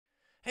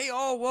Hey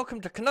all,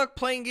 welcome to Canuck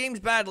Playing Games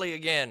Badly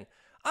again.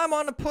 I'm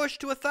on a push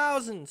to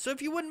 1,000, so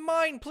if you wouldn't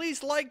mind,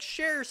 please like,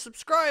 share,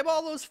 subscribe,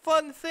 all those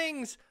fun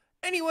things.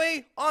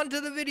 Anyway, on to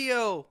the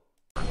video.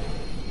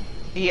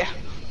 Yeah.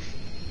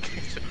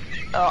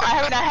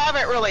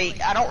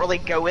 I don't really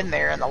go in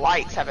there, and the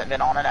lights haven't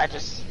been on it. I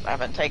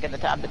haven't taken the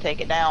time to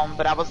take it down,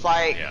 but I was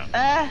like,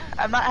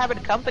 I'm not having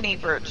company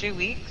for 2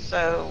 weeks,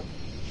 so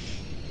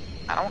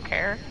I don't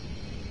care.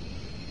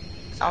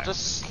 Exactly. I'll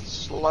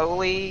just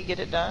slowly get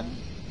it done.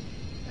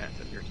 Yeah,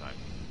 it's at your time.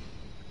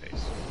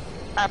 Pace.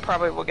 I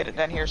probably will get it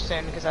done here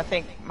soon, because I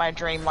think my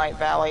Dreamlight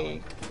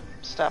Valley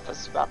stuff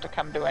is about to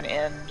come to an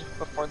end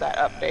before that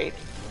update.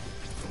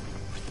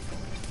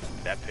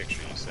 That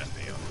picture you sent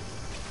me.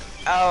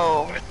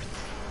 Oh.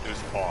 It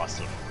was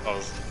awesome.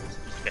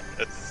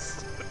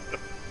 Yes.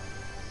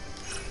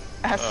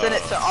 I sent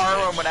it to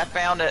Arwen when I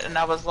found it, and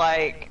I was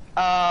like,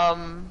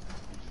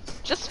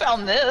 just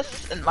found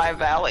this in my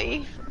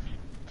valley.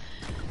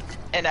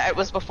 And it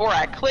was before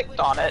I clicked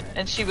on it,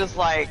 and she was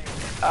like,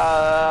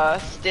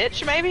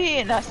 Stitch maybe?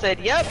 And I said,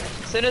 yep.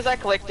 As soon as I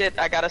clicked it,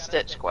 I got a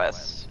Stitch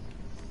quest.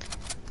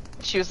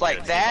 She was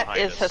like, that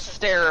is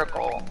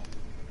hysterical.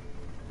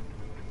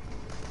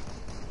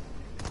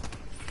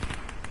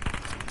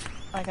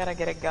 I gotta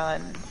get a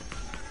gun.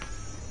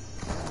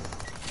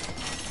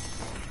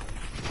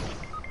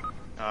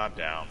 I'm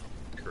down.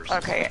 Curses.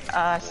 Okay,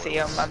 I see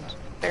him. I'm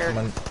there.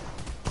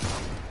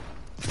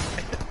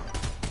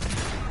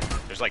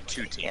 There's like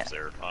 2 teams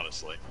there,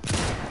 honestly.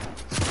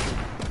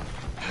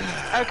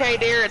 Okay,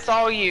 dear, it's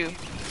all you.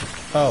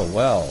 Oh,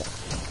 well.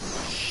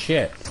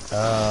 Shit.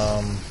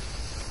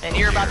 And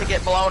you're about to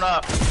get blown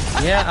up.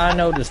 Yeah, I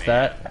noticed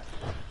that.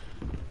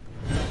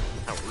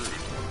 How rude.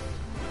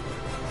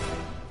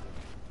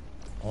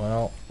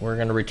 Well, we're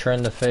gonna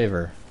return the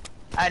favor.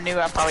 I knew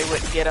I probably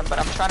wouldn't get him, but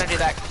I'm trying to do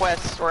that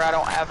quest where I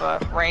don't have a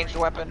ranged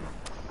weapon.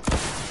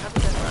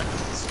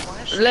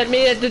 Let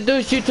me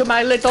introduce you to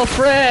my little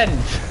friend!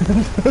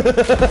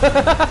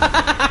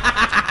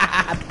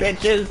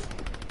 Bitches!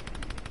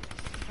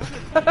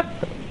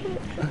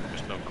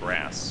 There's no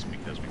grass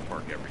because we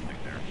park everything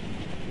there.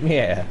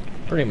 Yeah,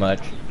 pretty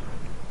much.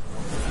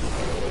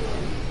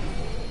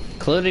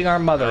 Including our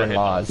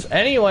mother-in-laws.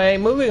 Anyway,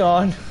 moving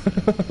on.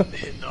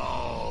 Hitting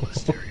all the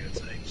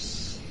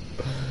stereotypes.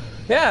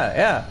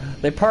 Yeah.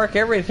 They park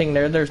everything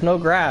there. There's no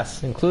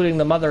grass, including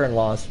the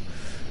mother-in-laws.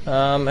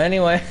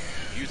 Anyway.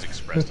 Views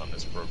expressed on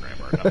this program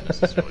are not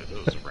necessarily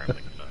those of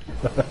Rambling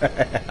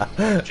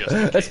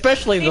Canuck.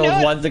 Especially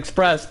those ones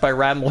expressed by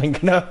Rambling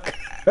Canuck.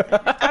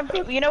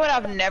 You know what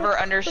I've never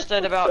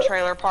understood about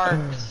trailer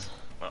parks?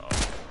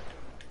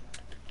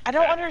 I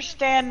don't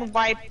understand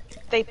why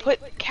they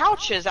put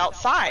couches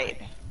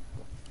outside.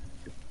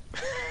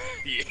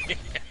 Yeah.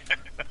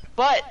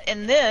 But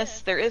in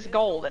this, there is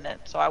gold in it,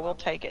 so I will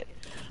take it.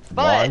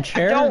 But Lawn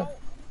chair?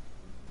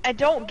 I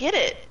don't get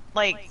it.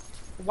 Like,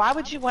 why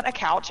would you want a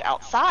couch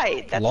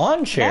outside? That's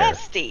lawn chair.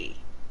 Nasty.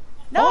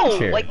 No, Lawn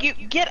chair. like you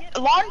get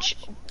lawn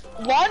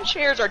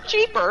chairs are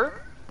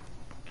cheaper,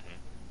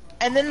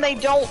 and then they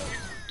don't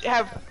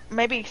have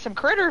maybe some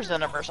critters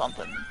in them or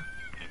something.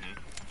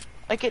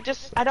 Like it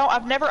just,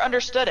 I've never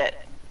understood it.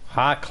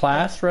 High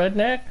class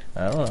redneck?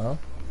 I don't know.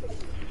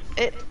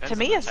 To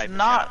me, it's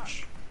not.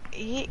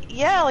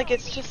 Yeah, like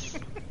it's just.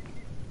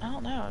 I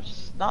don't know. It's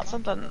just not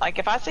something. Like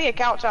if I see a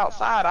couch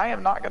outside, I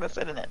am not gonna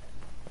sit in it.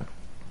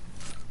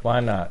 Why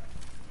not?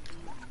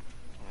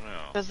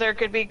 Because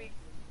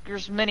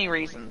there's many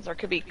reasons. There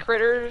could be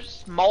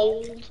critters,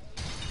 mold.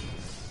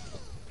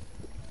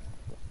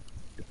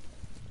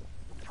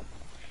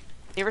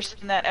 You ever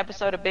seen that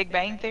episode of Big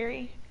Bang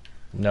Theory?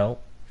 No.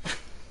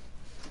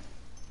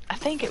 I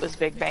think it was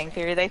Big Bang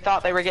Theory. They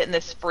thought they were getting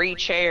this free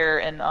chair,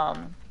 and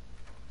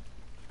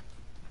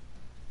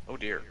Oh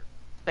dear.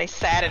 they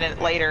sat in it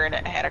later, and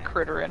it had a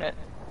critter in it.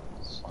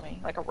 It's funny,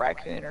 like a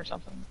raccoon or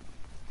something.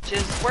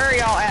 Just where are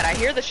y'all at? I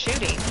hear the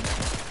shooting.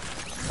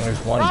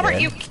 There's one Robert,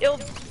 dead. you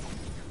killed.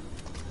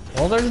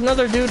 Well, there's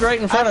another dude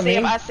right in front of me.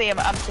 I see him.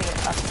 I'm seeing him.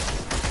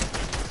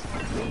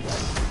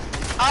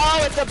 Oh,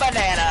 it's a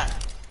banana.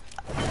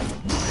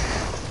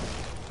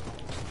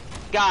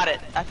 Got it,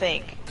 I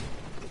think.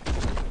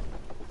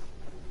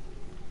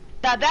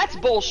 Now that's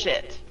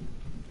bullshit.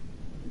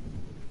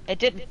 It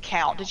didn't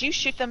count. Did you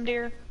shoot them,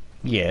 dear?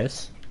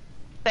 Yes.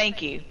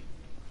 Thank you.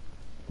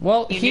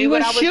 Well, he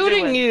was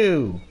shooting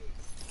you.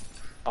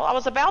 Well, I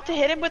was about to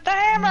hit him with the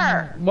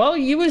hammer. Well,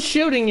 he was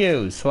shooting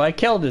you, so I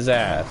killed his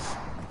ass.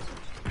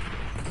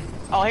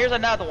 Oh, here's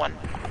another one.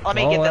 Let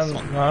me get this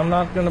one. I'm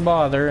not gonna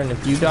bother, and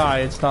if you die,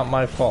 it's not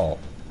my fault.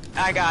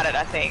 I got it,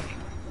 I think.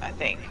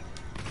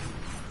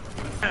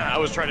 I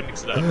was trying to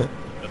mix it up,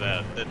 but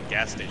the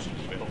gas station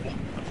was available.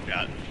 I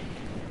forgot.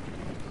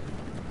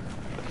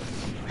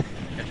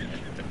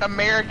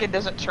 American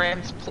doesn't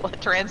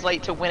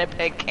translate to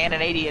Winnipeg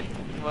Canadian.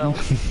 Well.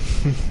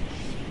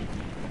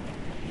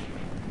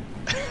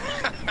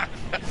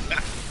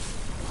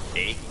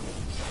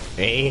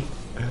 Eh?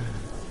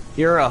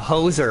 You're a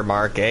hoser,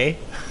 Mark, eh?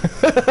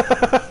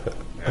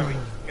 Yeah, we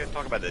gotta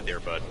talk about that there,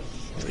 bud.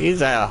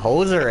 He's a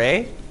hoser,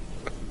 eh?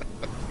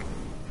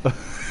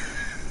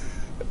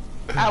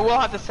 I will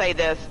have to say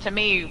this. To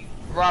me,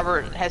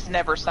 Robert has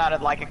never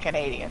sounded like a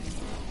Canadian.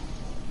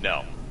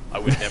 No, I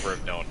would never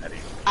have known that.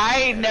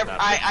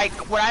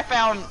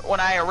 When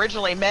I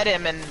originally met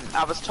him and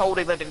I was told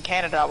he lived in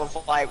Canada, I was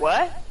like,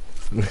 what?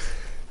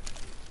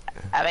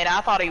 I mean,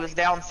 I thought he was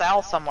down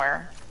south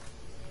somewhere.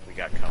 We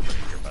got company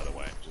here, by the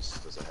way,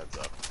 just as a heads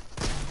up.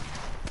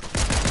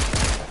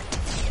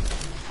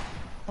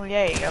 Oh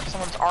yay,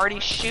 someone's already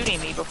shooting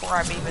me before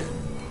I'm even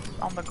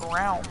on the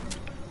ground.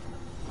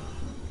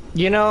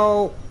 You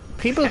know,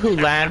 people who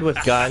land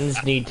with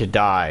guns need to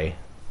die.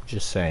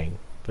 Just saying.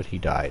 But he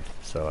died,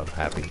 so I'm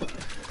happy.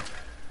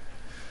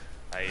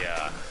 I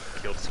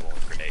killed someone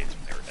with grenades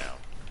when they were down.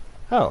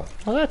 Oh,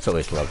 well that's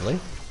always lovely.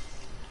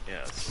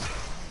 Yes.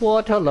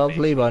 What a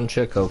lovely bunch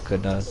of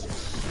coconuts.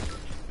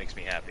 Makes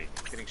me happy.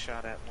 Getting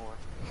shot at more.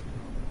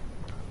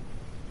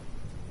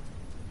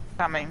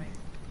 Coming.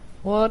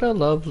 What a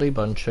lovely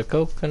bunch of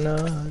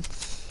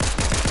coconuts.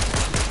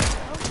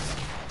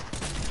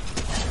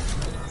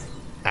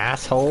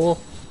 Asshole.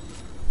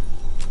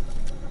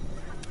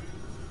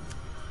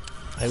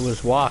 I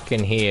was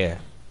walking here.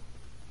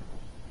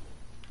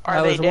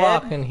 Are they dead?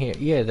 Walking here.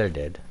 Yeah, they're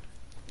dead.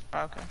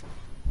 Okay.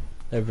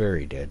 They're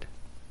very dead.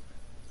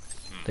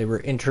 They were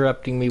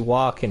interrupting me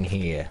walking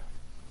here.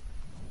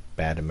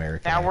 Bad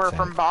American Now we're accent.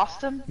 from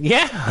Boston?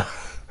 Yeah!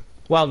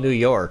 Well, New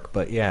York,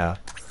 but yeah.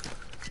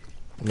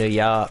 New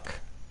York.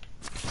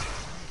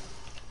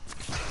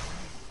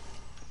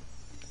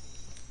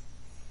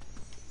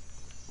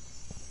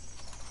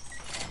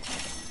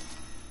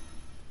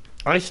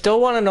 I still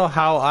want to know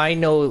how I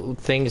know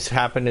things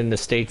happen in the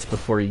States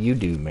before you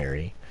do,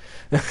 Mary.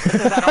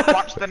 Because I don't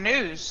watch the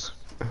news.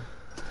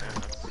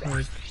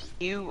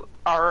 You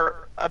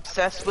are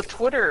obsessed with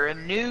Twitter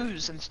and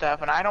news and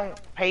stuff, and I don't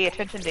pay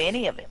attention to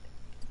any of it.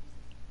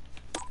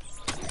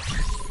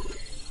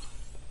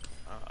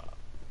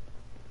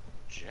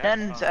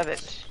 None of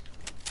it.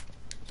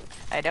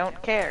 I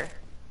don't care.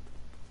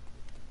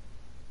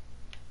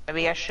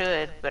 Maybe I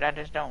should, but I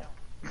just don't.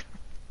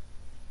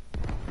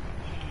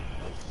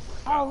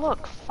 Oh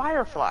look,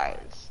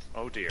 fireflies.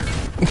 Oh dear.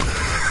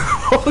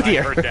 Oh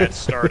dear. I heard that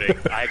starting.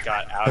 I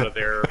got out of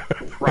there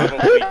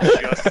probably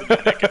just in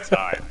the nick of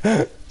time.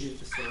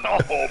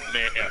 Oh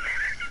man.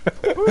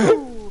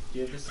 Woo.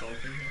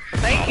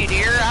 Thank you,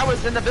 dear. I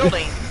was in the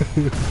building.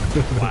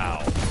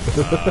 Wow.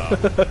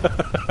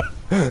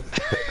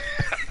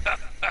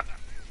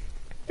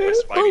 My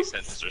spidey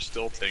senses are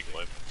still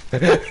tingling.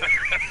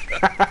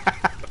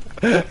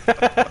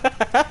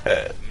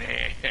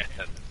 Man.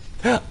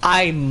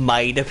 I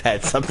might have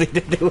had something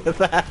to do with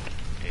that.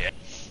 Yeah.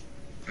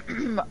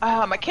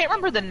 I can't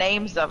remember the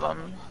names of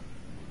them.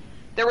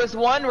 There was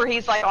one where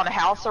he's like on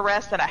house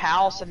arrest in a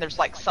house, and there's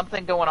like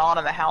something going on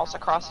in the house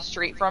across the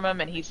street from him,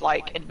 and he's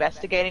like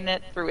investigating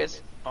it through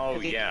his.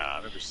 Oh yeah, I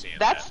remember seeing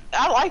That's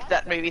that. I like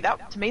that movie.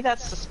 That to me,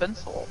 that's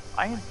suspenseful.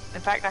 In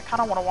fact, I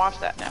kind of want to watch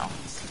that now.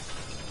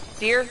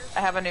 Dear, I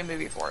have a new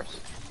movie for us.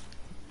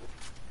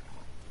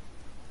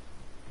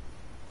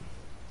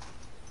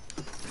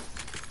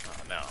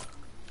 Oh no.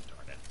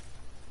 Darn it.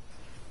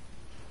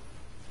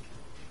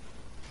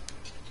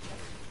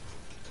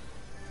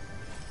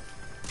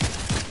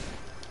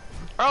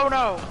 Oh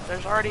no,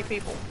 there's already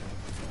people.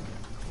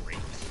 Great.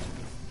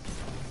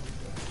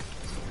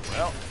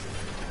 Well.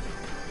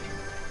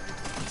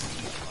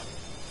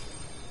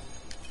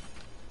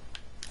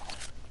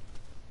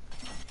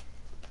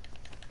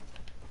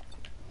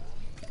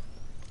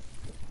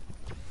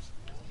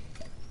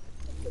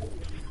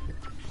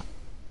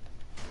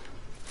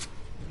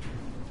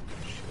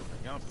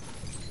 Shielding up.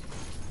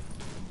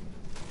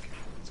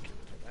 Okay, let's get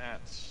rid of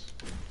that.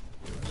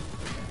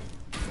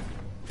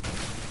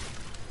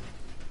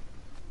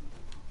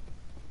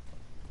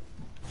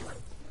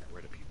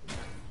 Where do people?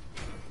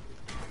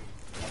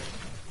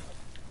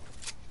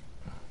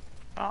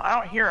 Well, I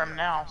don't hear him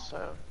now,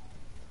 so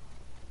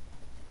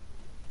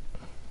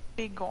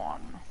be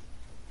gone.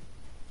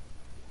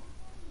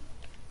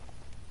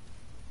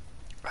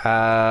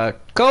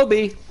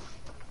 Kobe.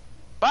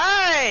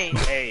 Bye.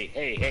 Hey.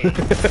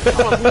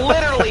 I was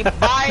literally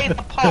by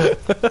the pump.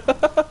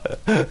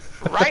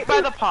 Right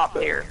by the pump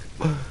here.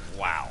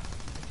 Wow.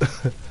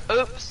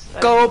 Oops.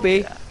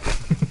 Kobe. Drawing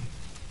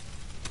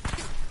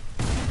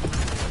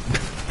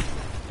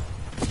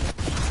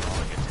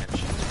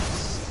attention.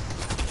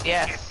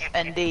 Yes,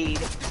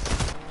 indeed.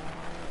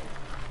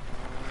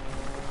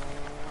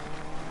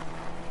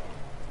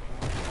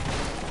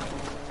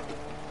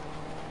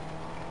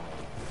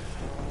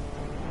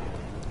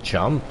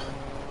 Jump.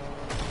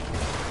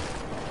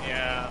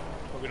 Yeah,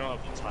 but we don't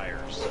have the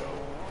tires, so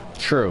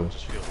True. it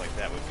just feels like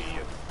that would be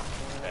a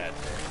bad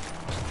thing.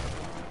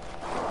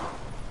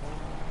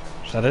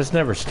 That has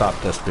never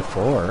stopped us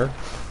before.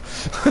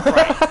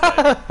 Right,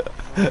 but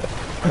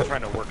I'm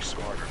trying to work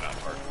smarter, not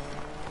harder.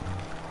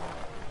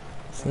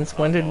 Since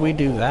when did we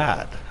do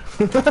that?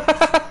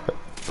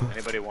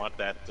 Anybody want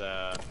that,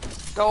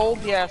 Gold,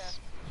 yes.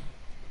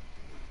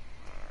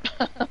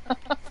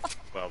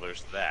 well,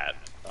 there's that.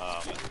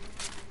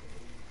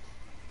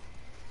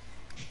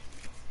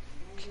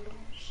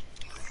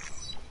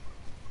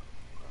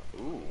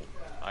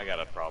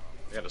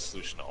 We got a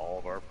solution to all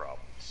of our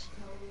problems.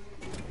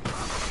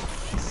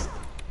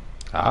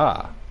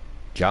 Ah,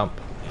 jump.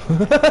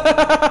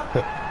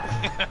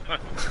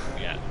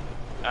 Yeah.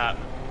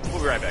 We'll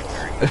be right back,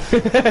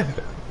 Mary.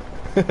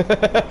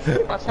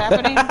 What's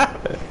happening?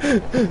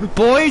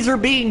 Boys are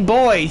being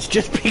boys.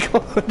 Just be,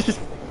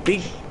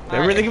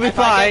 everything will be If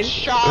I fine. get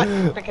shot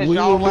because We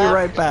y'all will be left,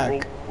 right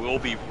back. We'll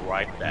be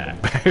right back.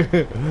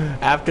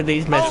 After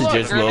these look,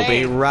 messages, we'll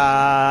be grenade.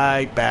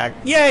 right back.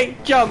 Yay,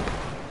 jump.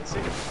 See,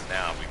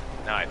 now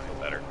I feel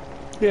better.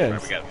 Yes.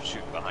 Right, we got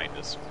shoot behind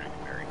us.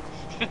 Mary.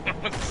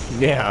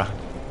 Yeah.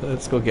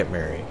 Let's go get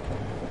Mary.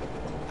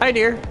 Hi,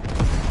 dear.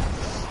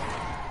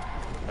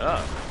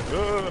 I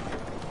don't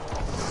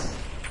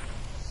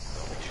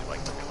think she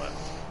liked me left.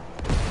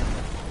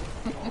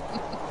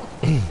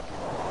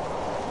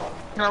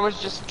 I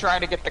was just trying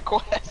to get the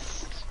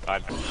quest. I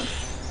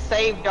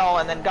Saved y'all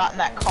and then got in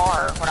that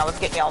car when I was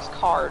getting y'all's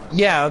cards.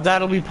 Yeah,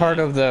 that'll be part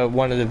of the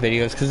one of the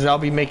videos because I'll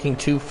be making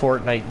 2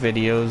 Fortnite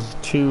videos,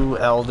 2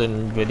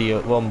 Elden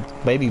videos. Well,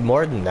 maybe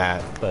more than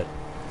that, but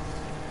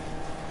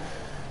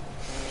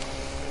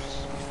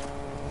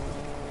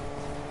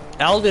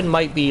Elden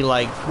might be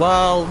like,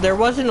 well, there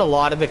wasn't a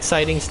lot of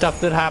exciting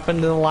stuff that happened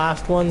in the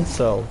last one,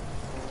 so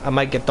I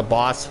might get the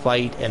boss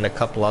fight and a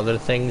couple other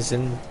things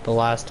in the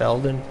last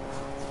Elden.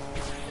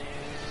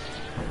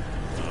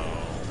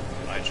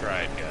 I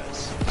tried, guys.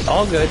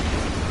 All good.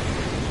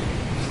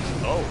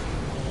 Oh,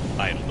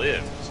 I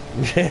lived.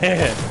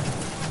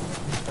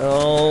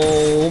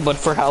 Oh, but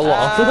for how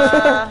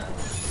long?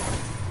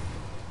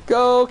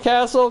 Go,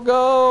 Castle,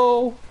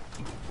 go!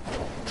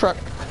 Truck.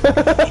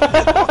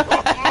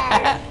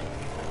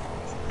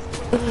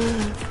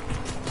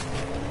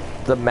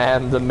 The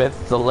man, the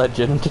myth, the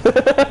legend. We're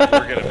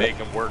gonna make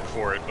him work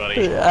for it,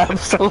 buddy.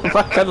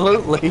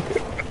 Absolutely.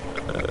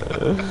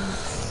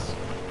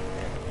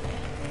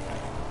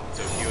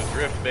 Tokyo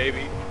Drift,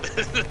 baby.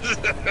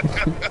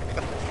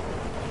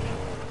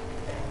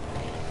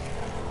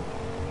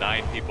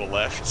 Nine people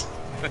left.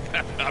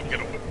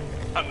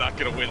 I'm not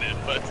gonna win it,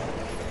 but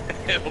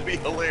it'll be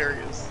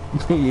hilarious.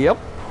 Yep.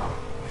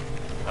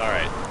 All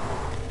right.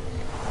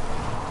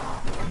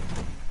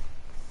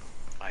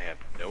 I have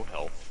no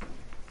health.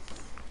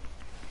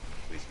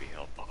 Please be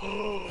helpful.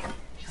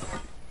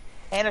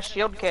 And a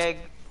shield keg.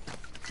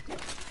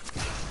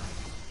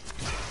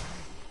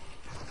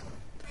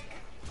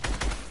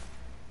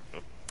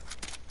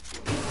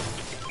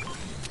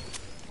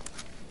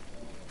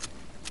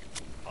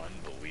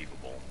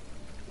 Unbelievable.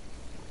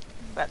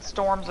 That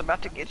storm's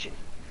about to get you.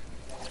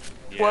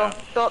 Yeah. Well,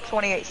 still at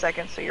 28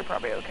 seconds, so you're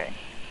probably okay.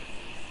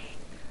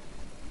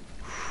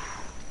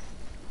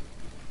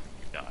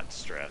 Not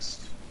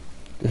stressed.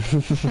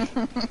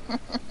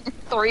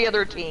 3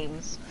 other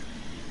teams.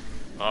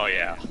 Oh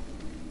yeah.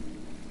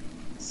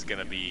 It's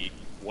gonna be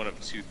one of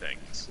 2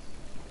 things.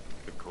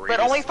 The greatest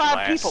only 5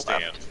 last people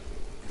stand.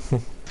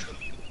 left.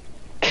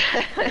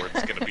 Or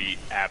it's gonna be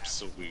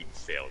absolute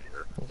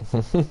failure.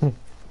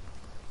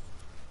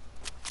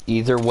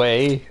 Either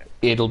way,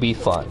 it'll be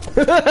fun.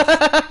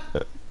 Okay,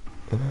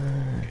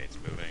 it's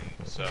moving.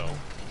 So.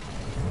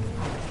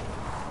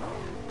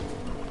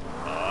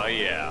 Oh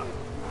yeah.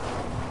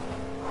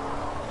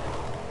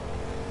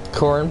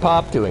 Corn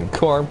Pop doing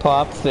Corn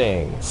Pop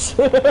things.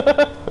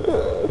 There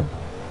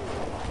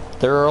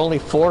are only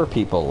 4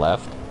 people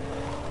left.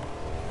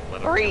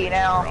 Let 3 him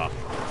now. drop.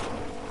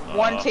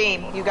 1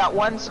 team. You got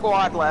 1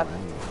 squad left.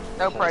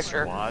 No Whole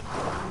pressure. squad?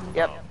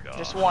 Yep, Oh, God.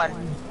 just 1.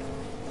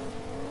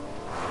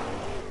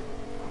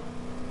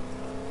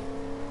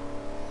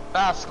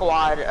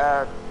 Squad,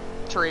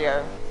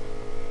 trio.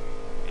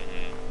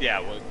 Yeah,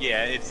 well,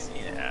 yeah, it's,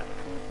 yeah,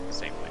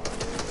 same thing.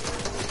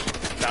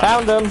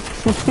 Found him.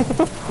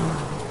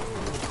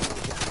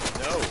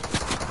 No.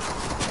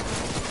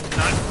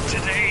 Not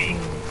today.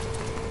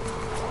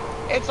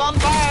 It's on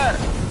fire!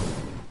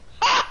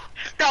 Ah,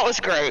 that was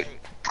great.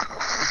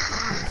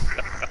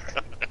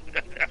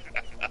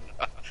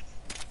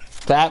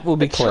 That will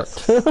be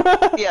clipped.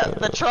 Yeah,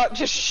 the truck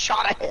just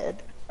shot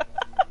ahead.